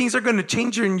 things are going to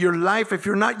change in your life. If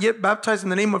you're not yet baptized in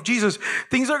the name of Jesus,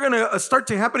 things are going to start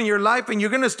to happen in your life, and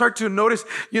you're going to start to notice,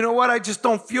 you know what, I just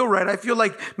don't feel right. I feel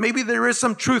like maybe there is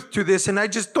some truth to this, and I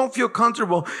just don't feel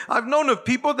comfortable. I've known of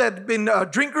people that have been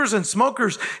drinkers and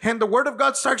smokers, and the word of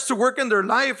God starts to work in their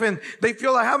life, and they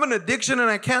feel, I have an addiction and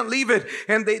I can't leave it,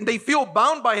 and they feel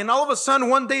bound by it. And all of a sudden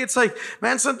one day it's like,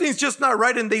 man, something's just not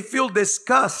right, and they feel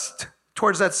disgust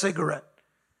towards that cigarette,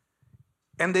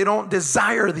 and they don't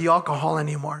desire the alcohol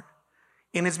anymore.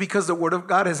 And it's because the word of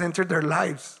God has entered their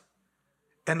lives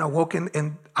and awoken,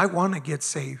 and I want to get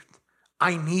saved.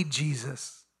 I need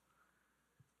Jesus.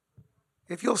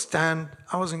 If you'll stand,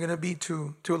 I wasn't going to be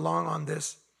too long on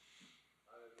this.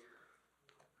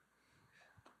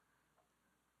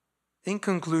 In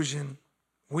conclusion,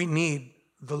 we need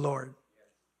the Lord.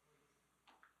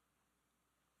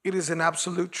 It is an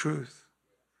absolute truth.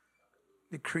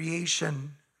 The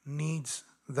creation needs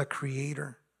the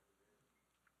Creator.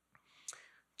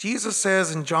 Jesus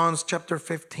says in John chapter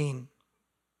 15,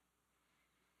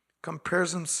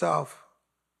 compares himself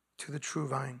to the true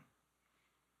vine.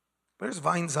 There's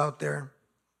vines out there.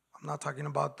 I'm not talking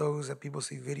about those that people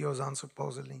see videos on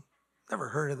supposedly. Never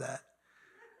heard of that.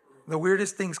 The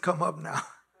weirdest things come up now.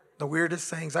 The weirdest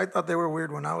things. I thought they were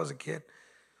weird when I was a kid.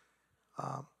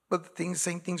 But the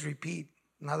same things repeat.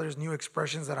 Now there's new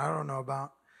expressions that I don't know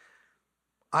about.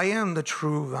 I am the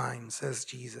true vine, says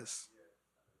Jesus.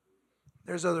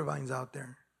 There's other vines out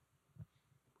there.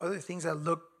 Other things that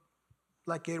look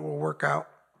like it will work out.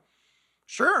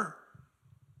 Sure.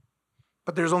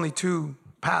 But there's only two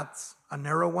paths, a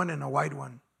narrow one and a wide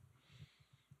one.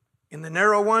 In the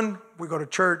narrow one, we go to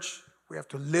church. We have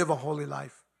to live a holy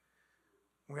life.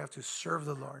 We have to serve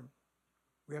the Lord.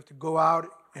 We have to go out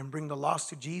and bring the lost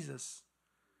to Jesus.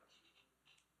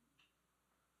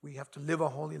 We have to live a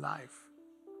holy life.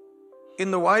 In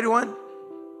the wide one,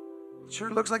 it sure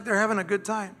looks like they're having a good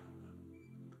time.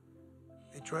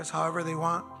 They dress however they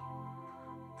want.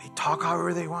 They talk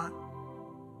however they want.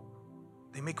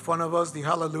 They make fun of us, the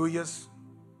hallelujahs.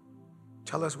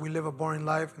 Tell us we live a boring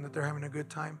life and that they're having a good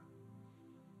time.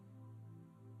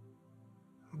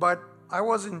 But I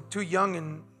wasn't too young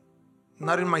and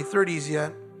not in my 30s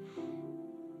yet.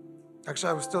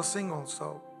 Actually, I was still single,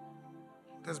 so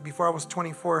that's before I was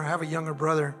 24. I have a younger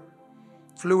brother.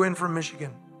 Flew in from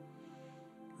Michigan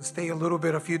to stay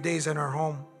a few days in our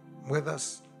home with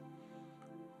us.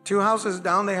 2 houses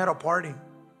down, they had a party.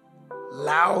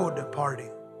 Loud party.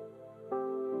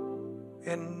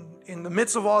 And in the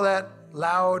midst of all that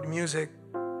loud music,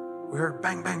 we heard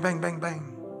bang, bang, bang, bang,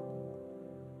 bang.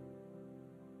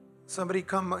 Somebody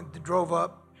drove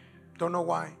up, don't know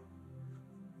why.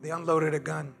 They unloaded a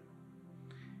gun.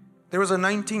 There was a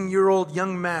 19-year-old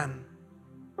young man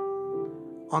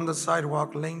on the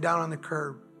sidewalk, laying down on the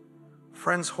curb,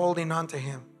 friends holding on to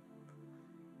him.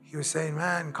 He was saying,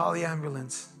 man, call the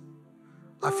ambulance.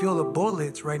 I feel the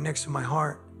bullets right next to my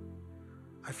heart.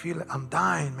 I feel it. I'm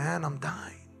dying, man, I'm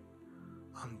dying.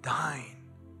 I'm dying.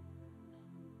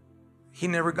 He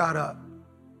never got up.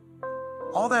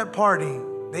 All that party,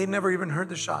 they never even heard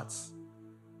the shots.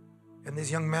 and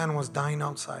this young man was dying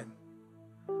outside.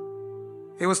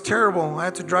 It was terrible. I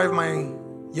had to drive my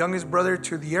youngest brother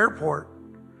to the airport.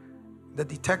 The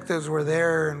detectives were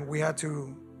there, and we had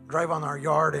to drive on our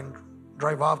yard and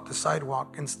drive off the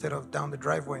sidewalk instead of down the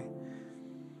driveway.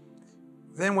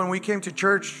 Then when we came to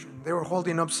church, they were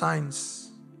holding up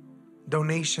signs,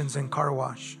 donations and car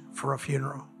wash for a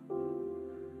funeral.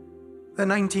 The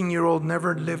 19-year-old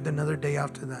never lived another day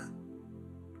after that.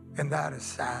 And that is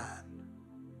sad.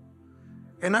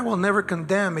 And I will never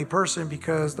condemn a person,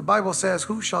 because the Bible says,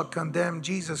 who shall condemn?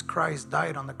 Jesus Christ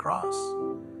died on the cross.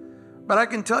 But I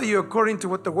can tell you, according to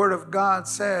what the Word of God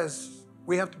says,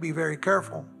 we have to be very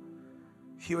careful.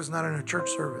 He was not in a church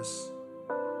service.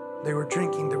 They were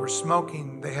drinking, they were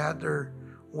smoking, they had their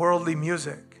worldly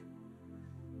music.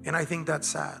 And I think that's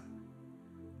sad,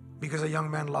 because a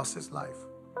young man lost his life.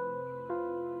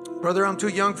 Brother, I'm too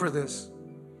young for this.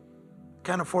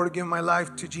 Can't afford to give my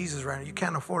life to Jesus right now. You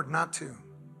can't afford not to,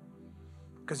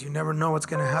 because you never know what's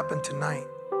going to happen tonight.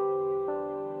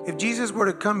 If Jesus were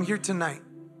to come here tonight,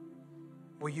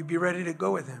 will you be ready to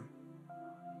go with him?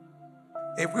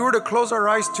 If we were to close our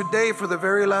eyes today for the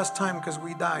very last time because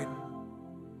we died,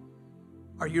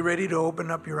 are you ready to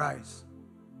open up your eyes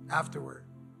afterward?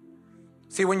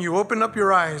 See, when you open up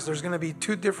your eyes, there's going to be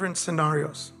two different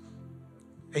scenarios.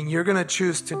 And you're going to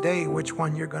choose today which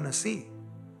one you're going to see,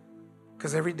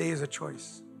 because every day is a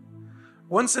choice.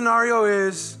 One scenario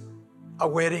is a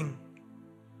wedding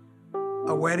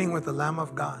with the Lamb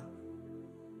of God.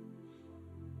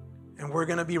 And we're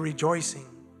going to be rejoicing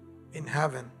in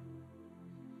heaven.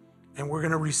 And we're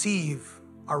going to receive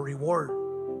our reward.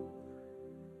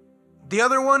 The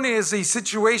other one is a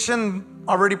situation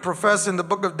already professed in the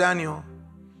book of Daniel,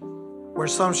 where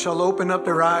some shall open up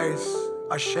their eyes,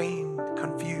 ashamed,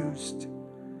 confused,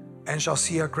 and shall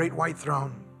see a great white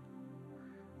throne.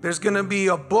 There's going to be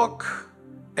a book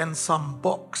and some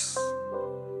books.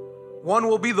 One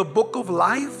will be the book of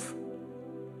life.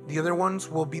 The other ones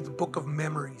will be the book of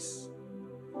memories.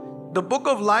 The book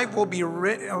of life will be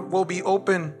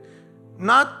open,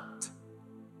 not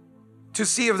to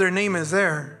see if their name is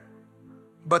there,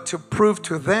 but to prove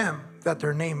to them that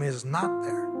their name is not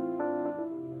there.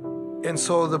 And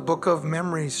so the book of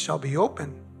memories shall be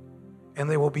open, and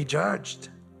they will be judged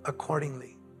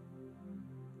accordingly.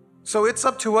 So it's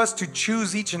up to us to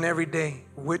choose each and every day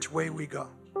which way we go.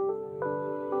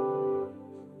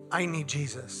 I need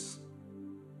Jesus.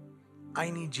 I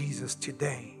need Jesus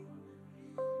today.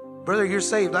 Brother, you're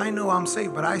saved. I know I'm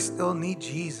saved, but I still need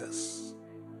Jesus.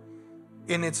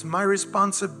 And it's my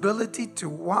responsibility to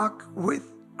walk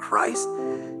with Christ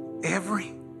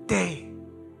every day.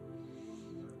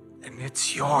 And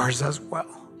it's yours as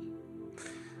well.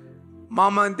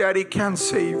 Mama and daddy can't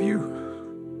save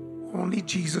you. Only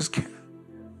Jesus can.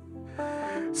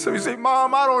 So you say,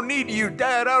 Mom, I don't need you.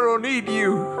 Dad, I don't need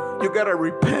you. You got to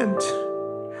repent,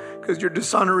 because you're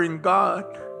dishonoring God.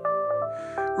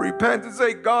 Repent and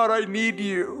say, God, I need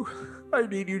you. I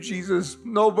need you, Jesus.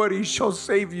 Nobody shall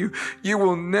save you. You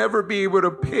will never be able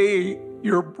to pay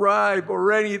your bribe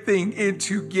or anything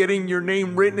into getting your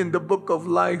name written in the book of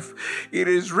life. It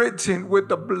is written with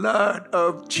the blood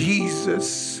of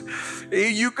Jesus.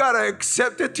 You got to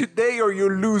accept it today or you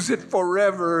lose it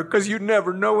forever, because you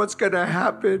never know what's going to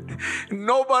happen.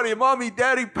 Nobody, mommy,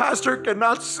 daddy, pastor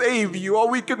cannot save you. All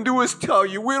we can do is tell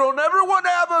you. We don't ever want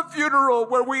to have a funeral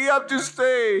where we have to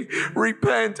say,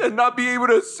 repent, and not be able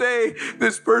to say,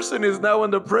 this person is now in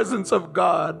the presence of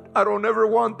God. I don't ever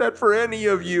want that for any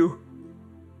of you.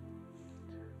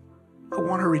 I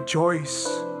want to rejoice.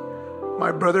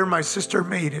 My brother, my sister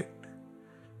made it.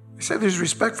 I said this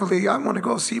respectfully. I want to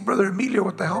go see Brother Emilio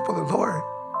with the help of the Lord.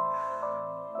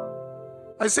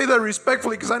 I say that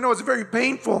respectfully because I know it's very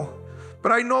painful.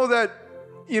 But I know that,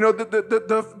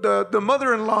 the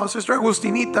mother-in-law, Sister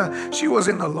Agustinita, she was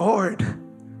in the Lord.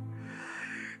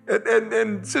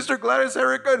 And Sister Gladys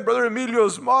Erica and Brother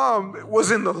Emilio's mom was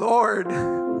in the Lord.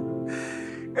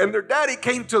 And their daddy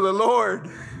came to the Lord.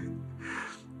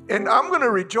 And I'm going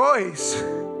to rejoice.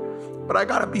 But I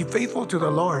got to be faithful to the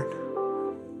Lord.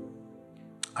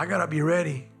 I got to be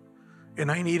ready.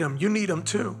 And I need him. You need him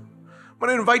too. I'm going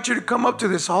to invite you to come up to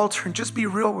this altar and just be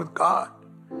real with God.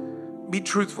 Be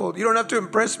truthful. You don't have to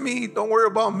impress me. Don't worry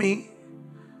about me.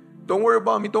 Don't worry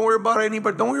about me. Don't worry about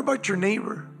anybody. Don't worry about your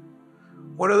neighbor.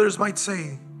 What others might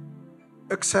say.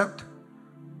 Accept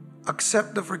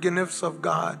the forgiveness of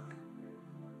God.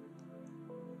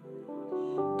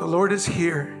 The Lord is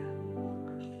here.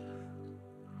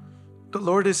 The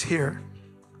Lord is here.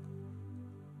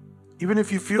 Even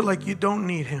if you feel like you don't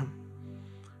need him,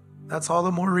 that's all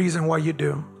the more reason why you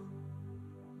do.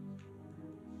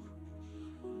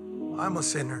 I'm a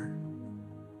sinner.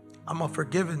 I'm a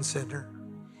forgiven sinner,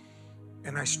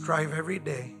 and I strive every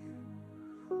day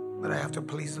that I have to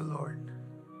please the Lord.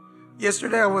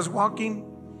 Yesterday I was walking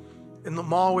in the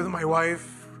mall with my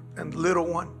wife and the little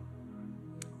one.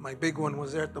 My big one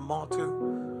was there at the mall too.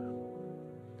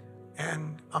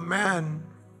 And a man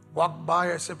walked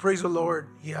by. I said, "Praise the Lord."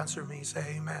 He answered me. He said,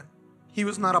 "Amen." He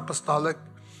was not apostolic,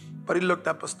 but he looked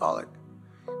apostolic.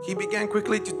 He began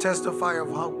quickly to testify of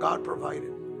how God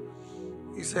provided.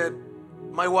 He said,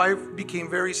 "My wife became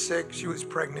very sick. She was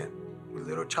pregnant. The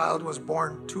little child was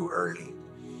born too early.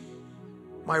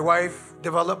 My wife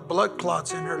developed blood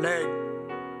clots in her leg.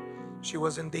 She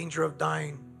was in danger of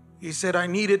dying." He said, "I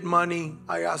needed money.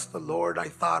 I asked the Lord. I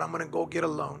thought I'm going to go get a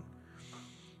loan."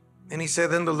 And he said,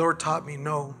 then the Lord taught me,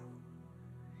 no.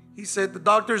 He said, "The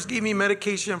doctors gave me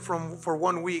medication for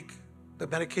 1 week. The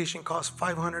medication cost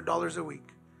 $500 a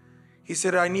week." He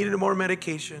said, "I needed more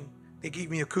medication. They gave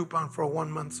me a coupon for a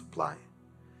 1-month supply.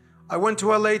 I went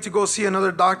to LA to go see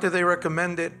another doctor they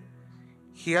recommended.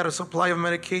 He had a supply of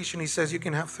medication. He says, you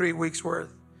can have 3 weeks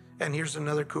worth, and here's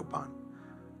another coupon."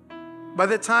 By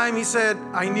the time he said,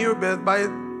 I knew it,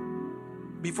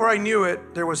 before I knew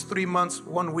it, there was 3 months,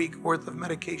 1 week worth of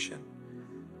medication.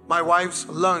 My wife's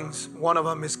lungs, one of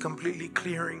them is completely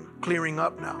clearing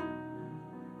up now.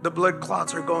 The blood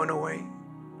clots are going away.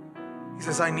 He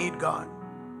says, "I need God.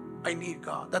 I need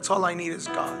God. That's all I need is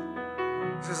God."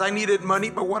 He says, "I needed money,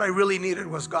 but what I really needed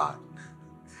was God."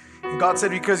 And God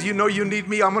said, "Because you know you need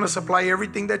me, I'm going to supply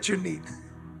everything that you need."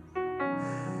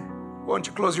 Why don't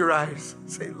you close your eyes?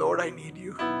 Say, "Lord, I need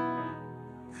you.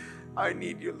 I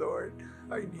need you, Lord.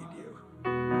 I need you."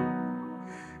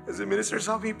 As the ministers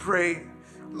help me pray,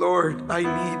 Lord, I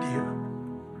need you.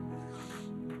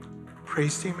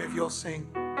 Praise team, if you'll sing.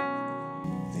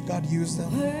 May God use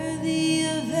them. Worthy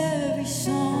of every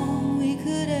song we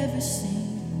could ever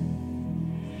sing.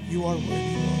 You are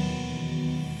worthy, Lord.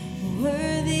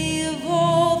 Worthy of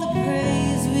all the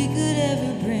praise we could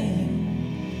ever bring.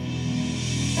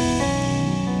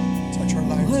 Touch our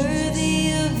lives,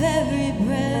 Worthy of every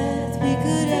breath we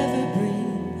could ever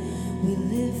breathe. We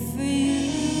live for you.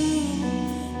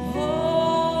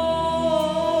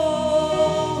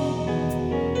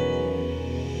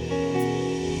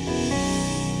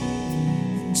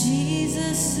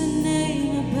 Jesus, the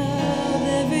name above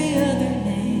every other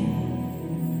name.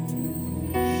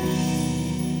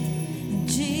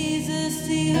 Jesus,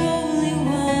 the only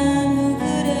one who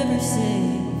could ever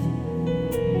save.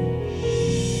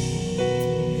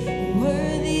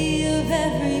 Worthy of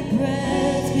every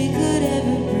breath we could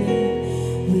ever breathe.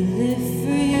 We live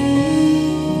for you.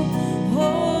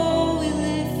 Oh, we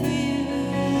live for you.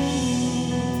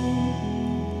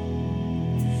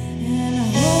 And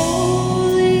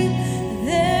holy,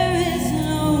 there is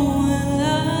no one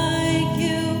like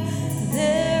you.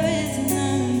 There is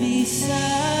none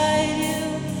beside you.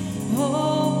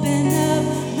 Open up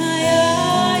my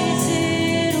eyes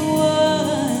in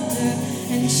wonder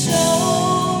and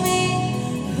show me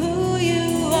who you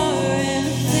are, and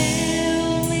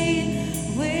fill me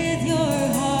with your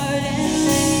heart and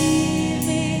lead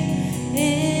me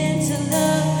into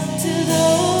love to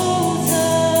those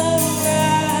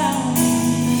around me.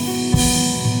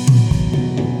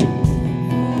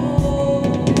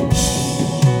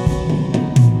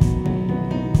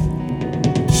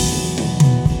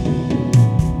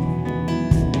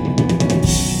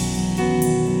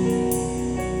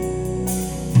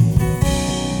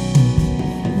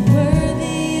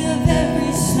 Worthy of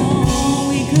every song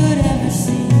we could ever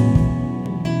sing.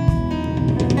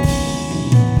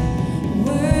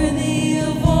 Worthy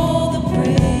of all the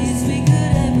praise we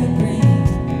could ever bring.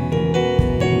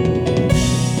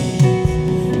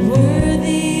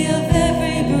 Worthy of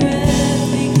every breath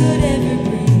we could ever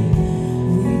breathe.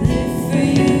 We live for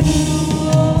you.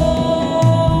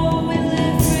 Oh, we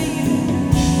live for you.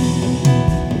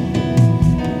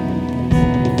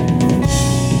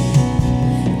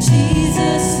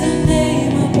 Jesus, the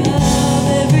name above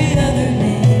every other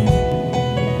name.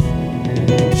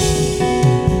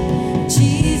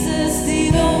 Jesus, the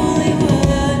only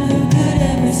one who could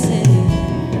ever save.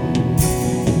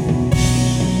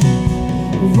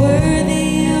 Worthy